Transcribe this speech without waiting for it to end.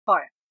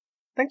Hi,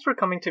 thanks for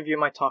coming to view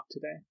my talk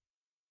today.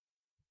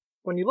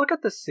 When you look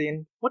at this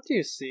scene, what do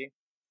you see?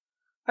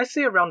 I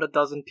see around a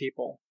dozen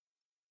people.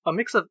 A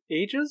mix of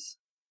ages,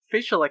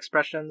 facial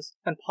expressions,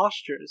 and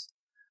postures,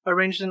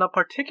 arranged in a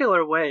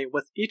particular way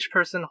with each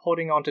person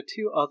holding on to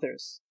two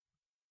others.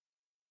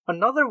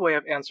 Another way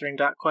of answering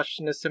that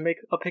question is to make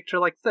a picture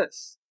like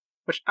this,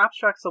 which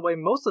abstracts away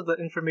most of the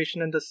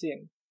information in the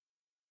scene,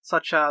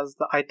 such as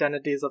the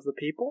identities of the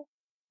people,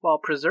 while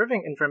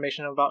preserving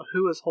information about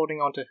who is holding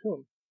on to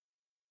whom.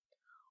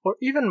 Or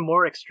even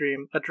more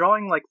extreme, a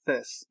drawing like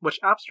this,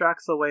 which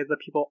abstracts away the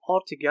people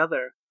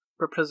altogether,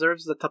 but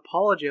preserves the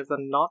topology of the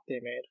knot they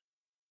made.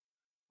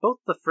 Both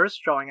the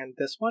first drawing and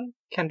this one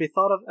can be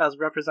thought of as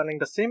representing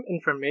the same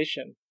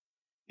information,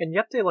 and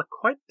yet they look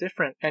quite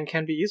different and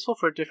can be useful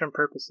for different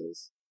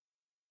purposes.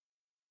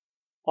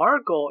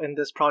 Our goal in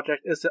this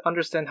project is to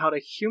understand how the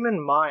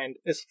human mind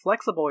is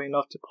flexible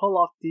enough to pull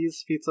off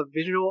these feats of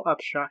visual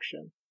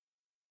abstraction,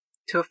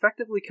 to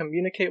effectively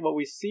communicate what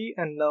we see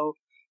and know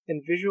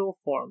in visual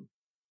form.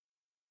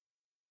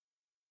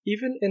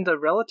 Even in the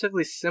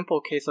relatively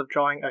simple case of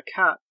drawing a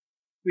cat,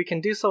 we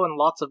can do so in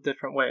lots of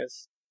different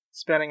ways,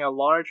 spanning a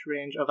large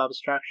range of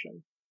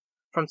abstraction,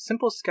 from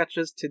simple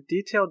sketches to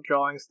detailed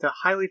drawings to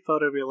highly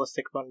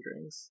photorealistic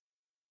renderings.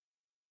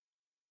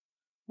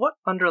 What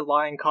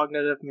underlying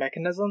cognitive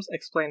mechanisms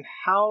explain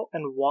how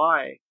and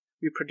why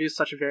we produce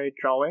such varied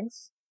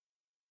drawings?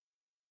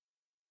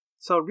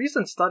 So a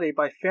recent study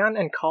by Fan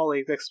and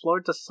colleagues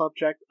explored the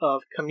subject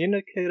of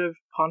communicative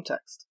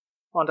context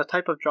on the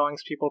type of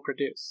drawings people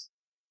produce.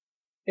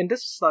 In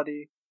this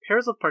study,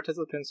 pairs of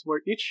participants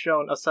were each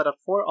shown a set of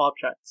 4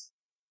 objects.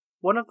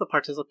 One of the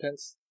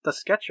participants, the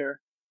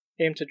sketcher,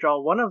 aimed to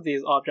draw one of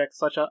these objects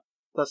such that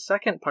the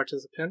second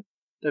participant,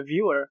 the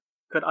viewer,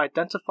 could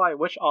identify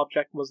which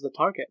object was the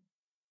target.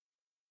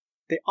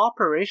 They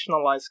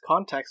operationalized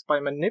context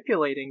by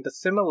manipulating the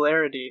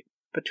similarity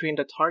between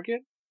the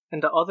target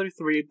and the other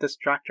 3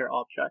 distractor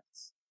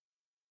objects.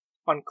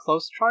 On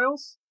close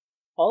trials,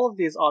 all of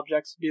these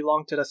objects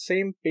belong to the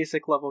same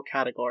basic level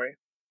category,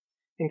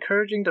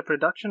 encouraging the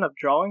production of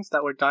drawings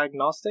that were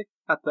diagnostic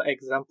at the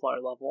exemplar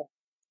level.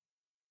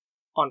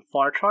 On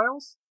far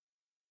trials,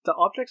 the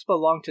objects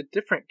belong to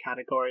different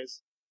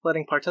categories,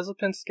 letting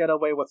participants get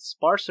away with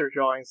sparser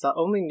drawings that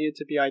only needed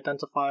to be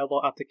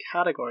identifiable at the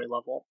category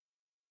level.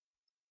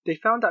 They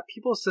found that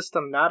people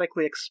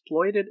systematically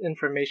exploited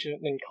information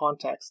in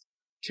context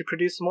to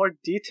produce more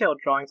detailed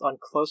drawings on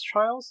close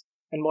trials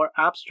and more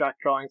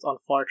abstract drawings on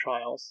far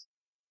trials.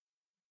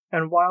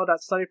 And while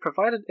that study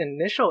provided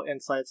initial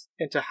insights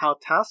into how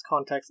task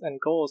context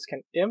and goals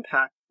can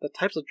impact the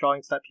types of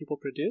drawings that people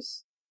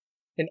produce,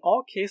 in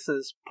all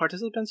cases,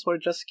 participants were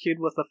just cued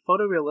with a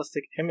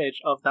photorealistic image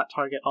of that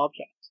target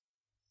object.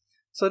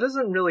 So it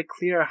isn't really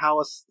clear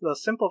how the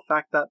simple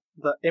fact that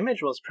the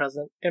image was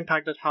present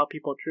impacted how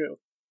people drew.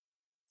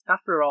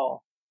 After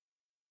all,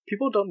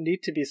 people don't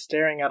need to be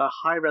staring at a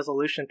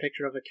high-resolution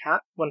picture of a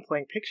cat when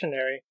playing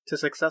Pictionary to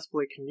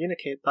successfully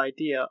communicate the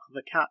idea of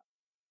a cat.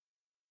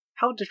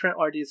 How different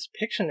are these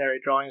Pictionary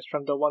drawings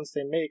from the ones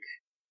they make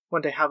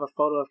when they have a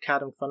photo of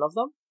cat in front of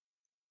them?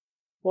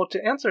 Well,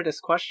 to answer this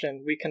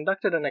question, we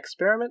conducted an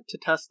experiment to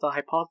test the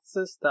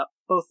hypothesis that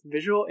both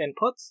visual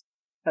inputs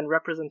and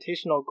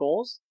representational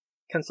goals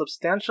can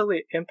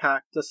substantially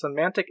impact the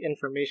semantic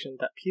information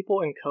that people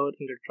encode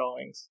in their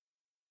drawings,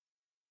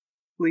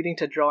 leading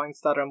to drawings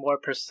that are more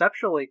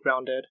perceptually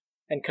grounded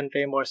and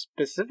convey more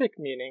specific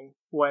meaning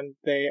when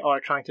they are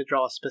trying to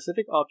draw a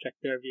specific object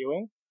they're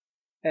viewing,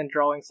 and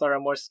drawings that are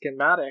more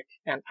schematic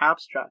and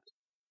abstract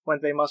when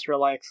they must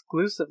rely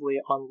exclusively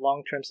on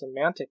long-term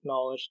semantic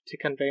knowledge to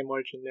convey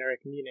more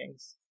generic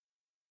meanings.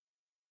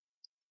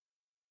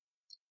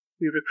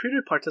 We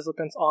recruited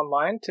participants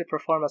online to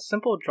perform a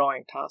simple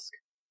drawing task.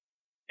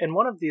 In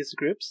one of these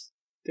groups,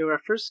 they were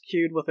first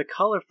cued with a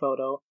color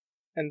photo,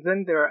 and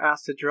then they were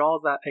asked to draw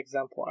that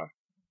exemplar.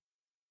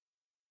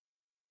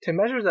 To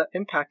measure the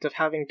impact of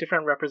having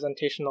different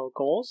representational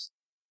goals,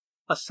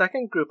 a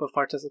second group of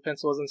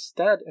participants was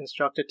instead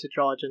instructed to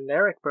draw a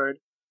generic bird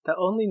that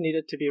only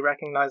needed to be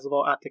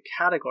recognizable at the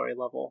category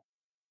level,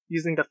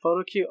 using the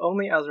photo cue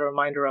only as a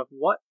reminder of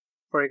what,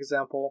 for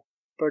example,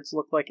 birds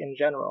look like in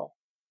general.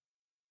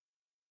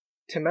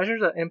 To measure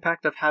the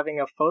impact of having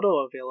a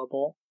photo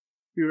available,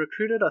 we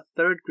recruited a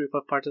third group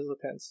of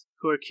participants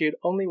who were cued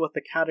only with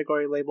the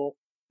category label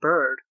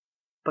bird,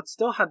 but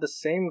still had the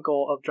same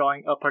goal of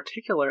drawing a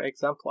particular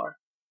exemplar.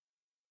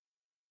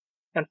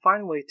 And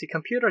finally, to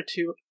complete our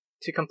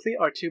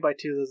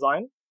 2x2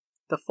 design,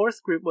 the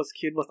fourth group was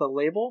cued with a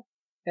label,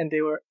 and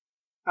they were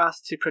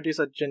asked to produce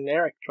a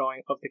generic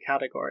drawing of the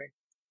category.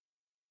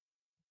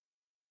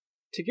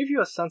 To give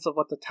you a sense of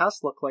what the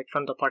task looked like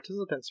from the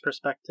participant's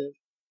perspective,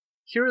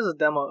 here is a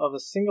demo of a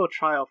single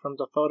trial from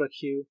the photo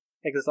cue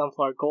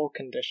exemplar goal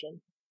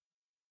condition.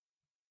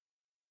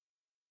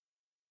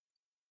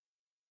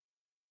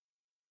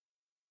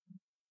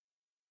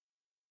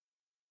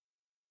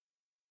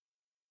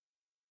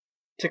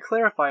 To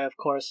clarify, of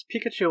course,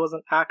 Pikachu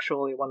wasn't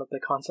actually one of the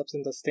concepts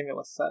in the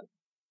stimulus set.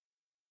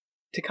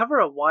 To cover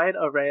a wide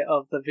array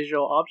of the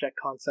visual object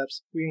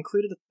concepts, we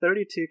included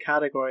 32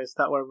 categories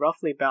that were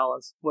roughly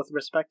balanced with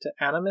respect to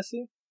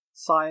animacy,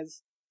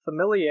 size,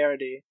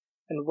 familiarity,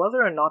 and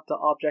whether or not the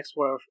objects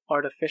were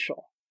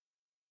artificial.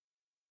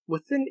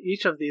 Within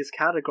each of these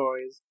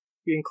categories,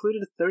 we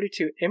included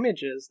 32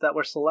 images that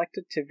were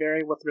selected to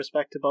vary with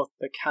respect to both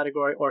the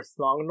category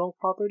orthogonal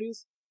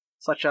properties,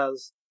 such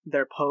as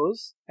their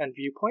pose and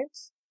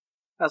viewpoints,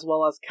 as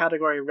well as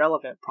category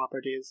relevant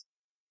properties,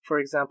 for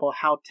example,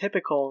 how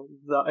typical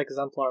the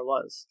exemplar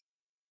was.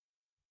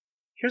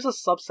 Here's a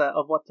subset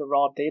of what the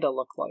raw data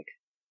look like.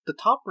 The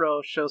top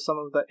row shows some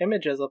of the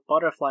images of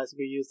butterflies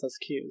we used as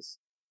cues.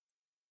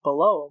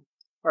 Below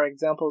are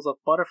examples of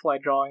butterfly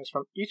drawings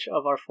from each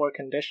of our 4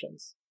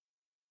 conditions.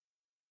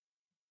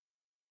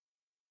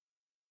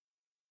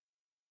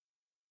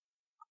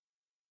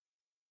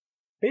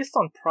 Based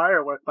on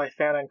prior work by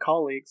Fan and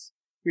colleagues,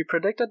 we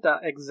predicted that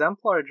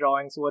exemplar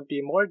drawings would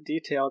be more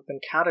detailed than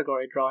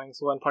category drawings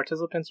when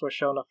participants were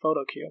shown a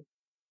photo cue.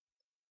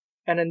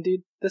 And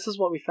indeed, this is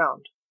what we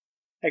found.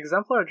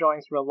 Exemplar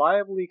drawings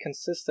reliably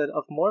consisted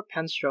of more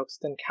pen strokes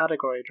than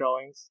category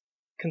drawings,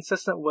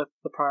 consistent with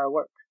the prior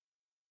work.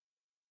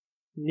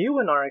 New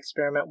in our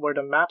experiment were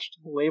the matched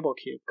label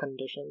cube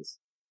conditions,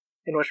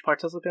 in which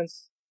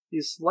participants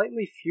used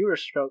slightly fewer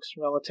strokes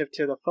relative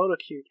to the photo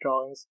cube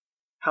drawings.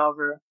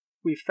 However,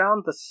 we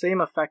found the same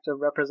effective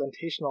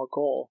representational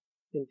goal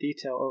in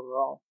detail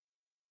overall.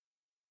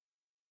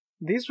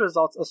 These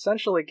results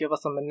essentially give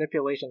us a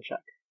manipulation check,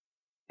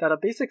 that a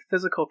basic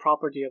physical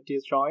property of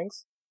these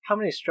drawings, how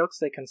many strokes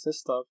they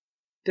consist of,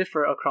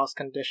 differ across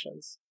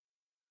conditions.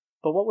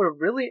 But what we're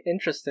really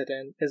interested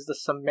in is the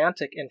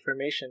semantic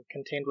information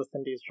contained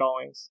within these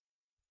drawings.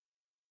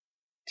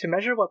 To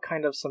measure what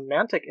kind of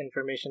semantic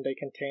information they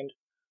contained,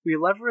 we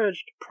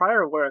leveraged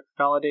prior work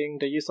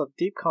validating the use of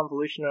deep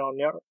convolutional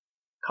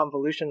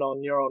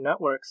neural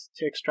networks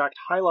to extract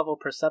high-level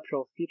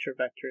perceptual feature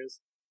vectors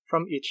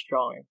from each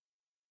drawing.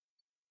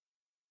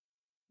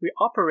 We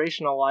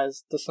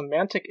operationalized the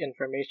semantic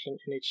information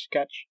in each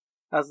sketch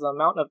as the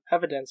amount of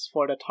evidence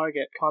for the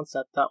target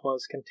concept that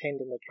was contained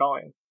in the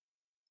drawing.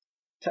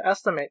 To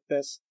estimate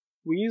this,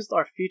 we used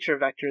our feature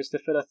vectors to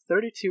fit a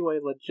 32-way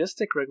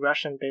logistic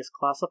regression-based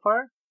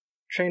classifier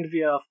trained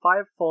via a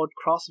 5-fold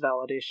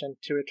cross-validation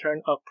to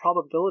return a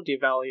probability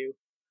value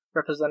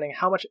representing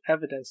how much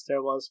evidence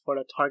there was for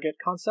the target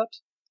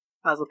concept,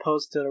 as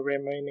opposed to the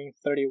remaining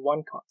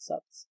 31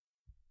 concepts.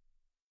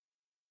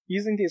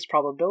 Using these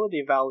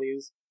probability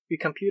values, we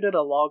computed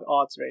a log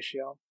odds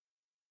ratio,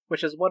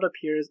 which is what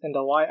appears in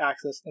the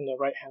y-axis in the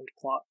right-hand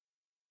plot.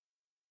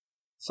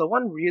 So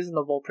one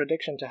reasonable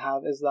prediction to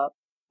have is that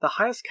the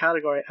highest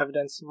category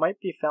evidence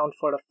might be found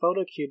for the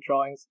photo cue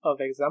drawings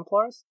of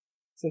exemplars,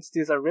 since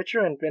these are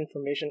richer in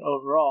information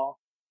overall,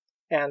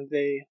 and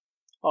they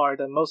are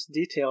the most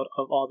detailed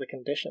of all the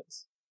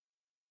conditions.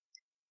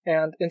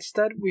 And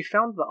instead, we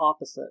found the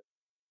opposite.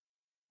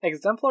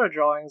 Exemplar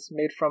drawings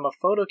made from a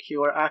photo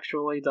cue are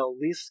actually the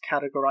least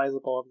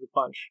categorizable of the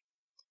bunch,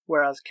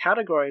 whereas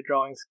category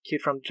drawings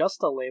cued from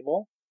just a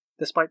label,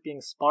 despite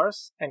being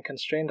sparse and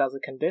constrained as a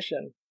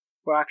condition,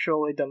 were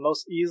actually the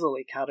most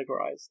easily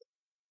categorized.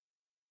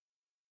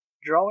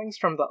 Drawings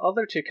from the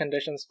other 2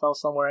 conditions fell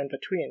somewhere in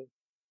between,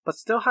 but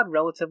still had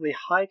relatively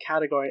high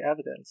category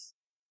evidence,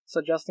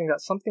 suggesting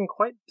that something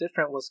quite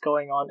different was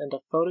going on in the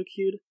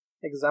photocued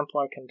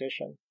exemplar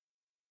condition.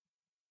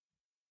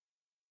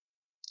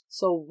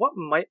 So what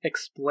might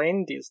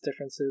explain these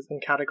differences in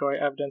category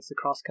evidence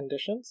across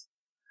conditions?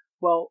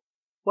 Well,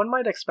 one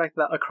might expect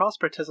that across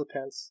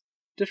participants,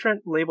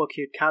 different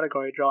label-cued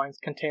category drawings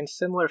contain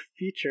similar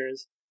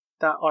features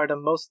that are the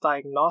most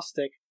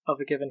diagnostic of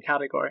a given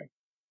category.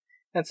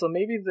 And so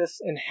maybe this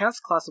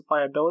enhanced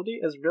classifiability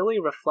is really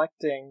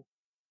reflecting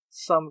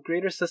some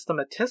greater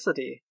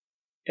systematicity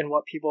in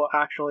what people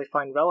actually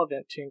find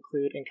relevant to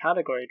include in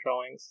category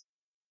drawings.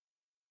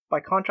 By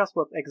contrast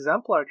with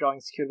exemplar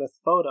drawings cued with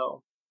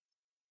photo,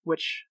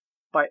 which,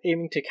 by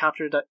aiming to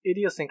capture the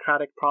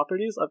idiosyncratic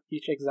properties of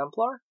each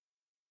exemplar,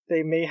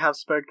 they may have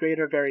spurred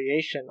greater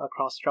variation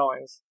across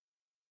drawings,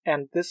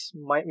 and this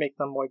might make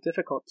them more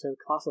difficult to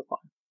classify.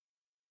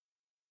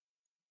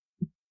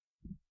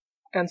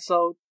 And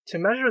so, to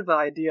measure the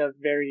idea of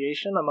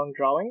variation among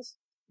drawings,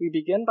 we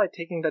begin by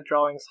taking the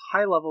drawing's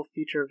high-level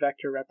feature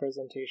vector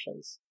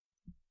representations.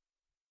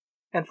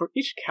 And for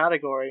each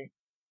category,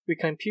 we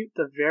compute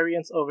the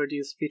variance over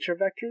these feature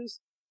vectors,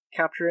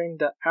 capturing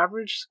the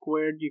average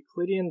squared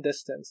Euclidean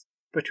distance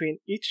between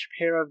each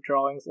pair of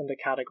drawings in the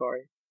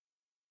category.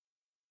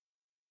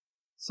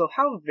 So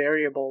how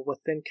variable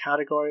within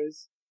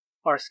categories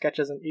are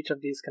sketches in each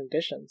of these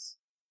conditions?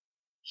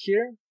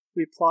 Here,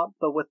 we plot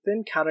the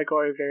within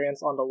category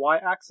variance on the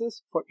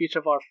y-axis for each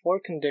of our 4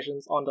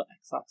 conditions on the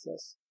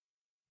x-axis.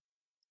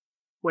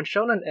 When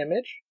shown an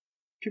image,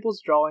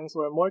 people's drawings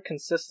were more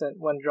consistent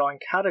when drawing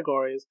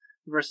categories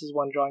versus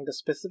when drawing the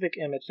specific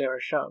image they were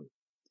shown,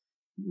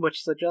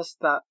 which suggests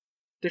that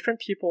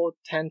different people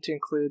tend to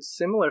include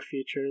similar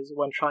features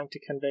when trying to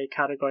convey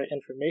category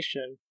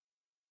information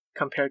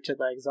compared to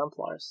the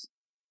exemplars.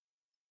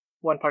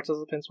 when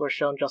participants were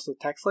shown just a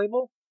text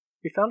label,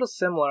 we found a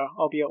similar,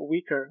 albeit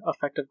weaker,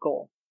 effective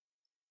goal.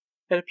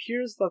 It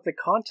appears that the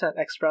content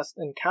expressed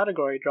in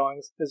category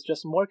drawings is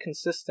just more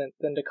consistent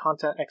than the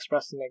content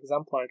expressed in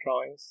exemplar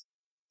drawings.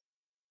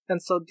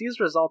 And so these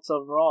results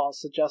overall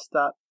suggest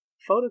that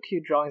photo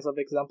cue drawings of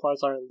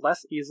exemplars are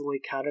less easily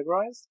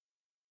categorized,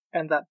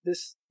 and that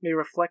this may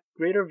reflect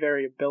greater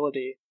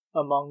variability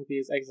among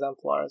these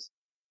exemplars,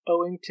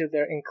 owing to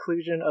their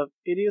inclusion of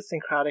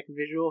idiosyncratic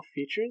visual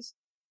features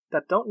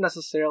that don't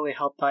necessarily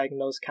help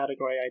diagnose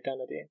category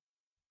identity.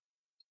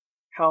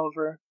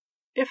 However,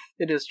 if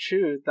it is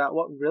true that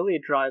what really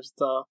drives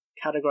the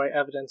category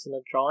evidence in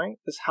a drawing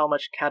is how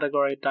much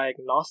category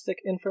diagnostic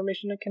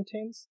information it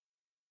contains,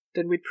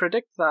 then we'd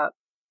predict that,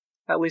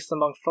 at least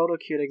among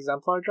photo-cued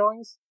exemplar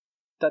drawings,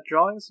 that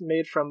drawings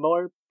made from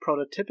more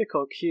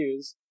prototypical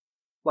cues,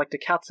 like the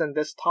cats in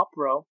this top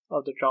row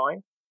of the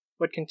drawing,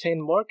 would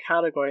contain more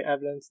category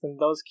evidence than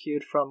those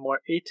cued from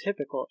more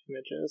atypical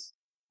images,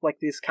 like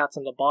these cats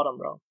in the bottom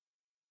row.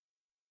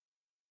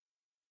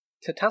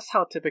 To test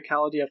how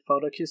typicality of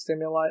photo cue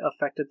stimuli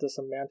affected the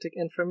semantic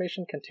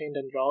information contained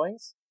in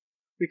drawings,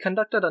 we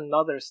conducted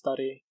another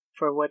study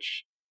for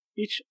which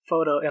each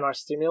photo in our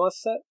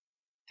stimulus set,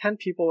 10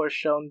 people were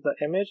shown the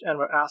image and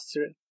were asked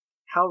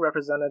how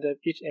representative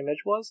each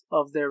image was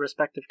of their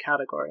respective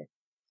category,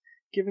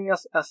 giving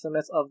us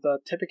estimates of the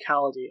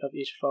typicality of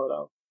each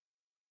photo.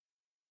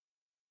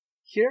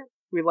 Here,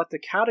 we let the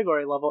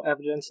category level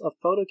evidence of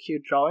photo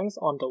cued drawings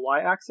on the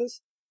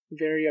y-axis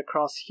vary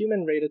across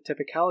human-rated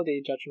typicality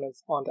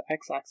judgments on the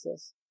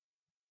x-axis.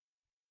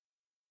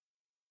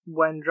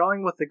 When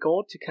drawing with the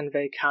goal to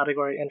convey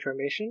category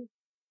information,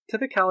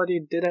 typicality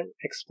didn't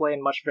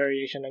explain much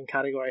variation in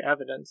category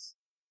evidence.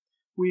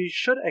 We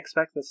should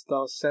expect this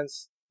though,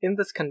 since in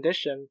this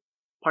condition,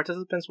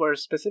 participants were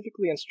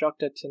specifically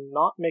instructed to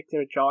not make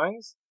their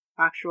drawings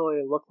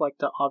actually look like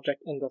the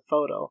object in the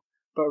photo,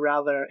 but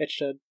rather it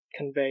should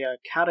convey a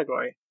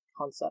category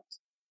concept.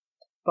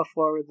 But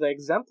for the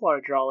exemplar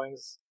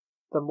drawings,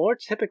 the more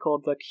typical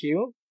the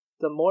cue,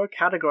 the more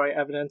category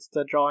evidence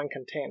the drawing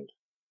contained.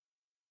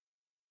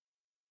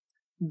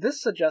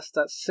 This suggests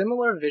that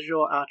similar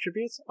visual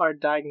attributes are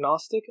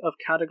diagnostic of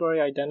category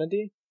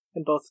identity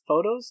in both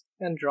photos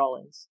and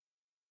drawings.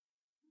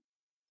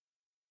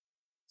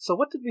 So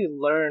what did we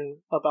learn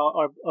about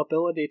our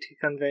ability to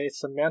convey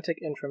semantic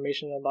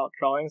information about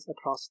drawings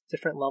across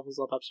different levels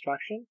of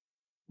abstraction?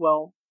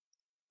 Well,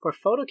 for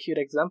photo-cued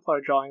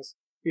exemplar drawings,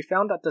 we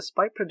found that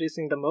despite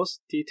producing the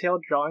most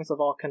detailed drawings of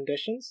all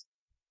conditions,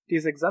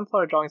 these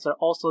exemplar drawings are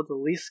also the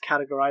least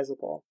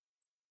categorizable.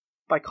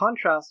 By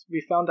contrast,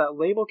 we found that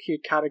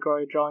label-cued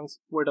category drawings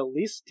were the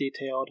least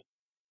detailed,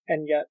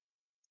 and yet,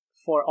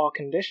 for all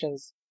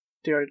conditions,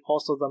 they're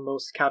also the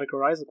most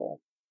categorizable.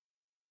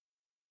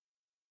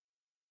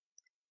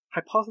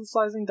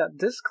 Hypothesizing that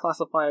this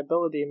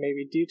classifiability may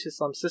be due to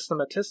some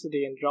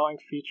systematicity in drawing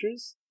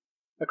features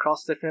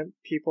across different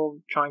people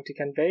trying to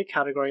convey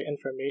category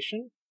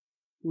information,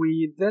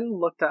 we then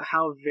looked at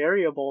how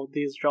variable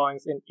these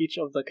drawings in each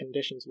of the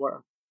conditions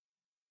were.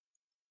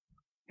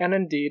 And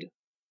indeed,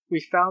 we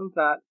found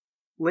that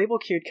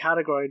label-cued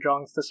category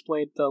drawings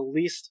displayed the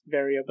least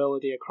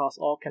variability across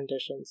all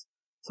conditions,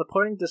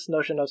 supporting this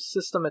notion of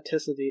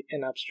systematicity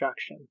in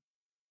abstraction.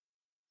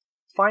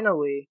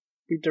 Finally,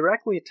 we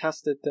directly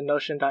tested the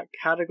notion that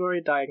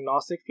category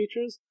diagnostic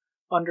features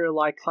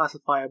underlie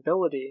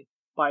classifiability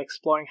by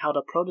exploring how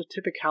the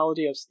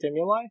prototypicality of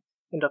stimuli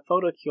in the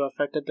photo cue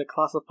affected the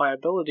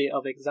classifiability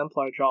of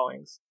exemplar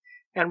drawings,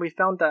 and we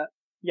found that,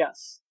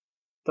 yes,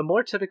 the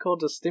more typical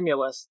the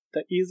stimulus,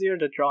 the easier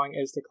the drawing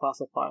is to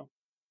classify.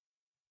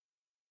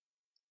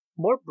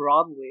 More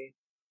broadly,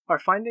 our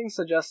findings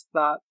suggest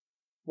that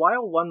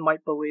while one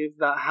might believe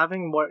that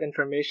having more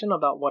information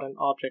about what an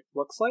object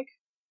looks like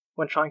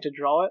when trying to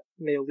draw it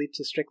may lead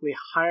to strictly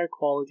higher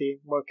quality,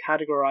 more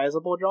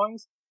categorizable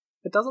drawings,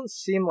 it doesn't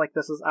seem like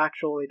this is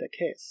actually the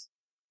case.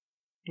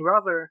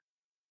 Rather,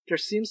 there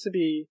seems to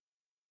be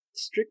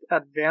strict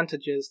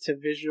advantages to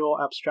visual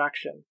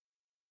abstraction,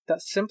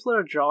 that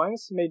simpler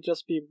drawings may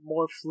just be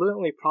more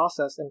fluently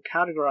processed and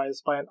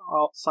categorized by an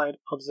outside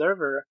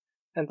observer,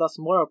 and thus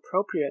more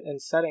appropriate in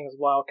settings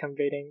while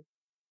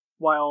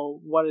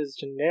what is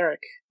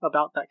generic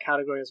about that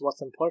category is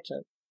what's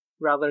important,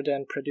 rather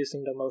than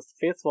producing the most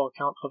faithful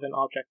account of an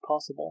object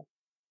possible.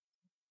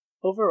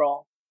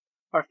 Overall,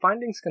 our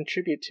findings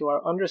contribute to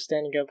our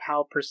understanding of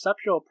how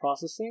perceptual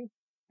processing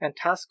and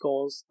task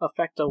goals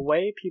affect the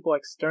way people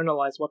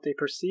externalize what they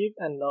perceive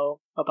and know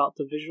about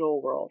the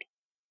visual world.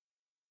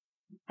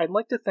 I'd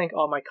like to thank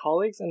all my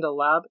colleagues in the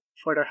lab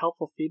for their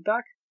helpful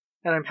feedback,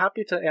 and I'm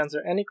happy to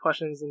answer any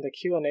questions in the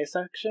Q&A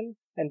section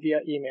and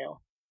via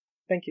email.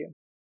 Thank you.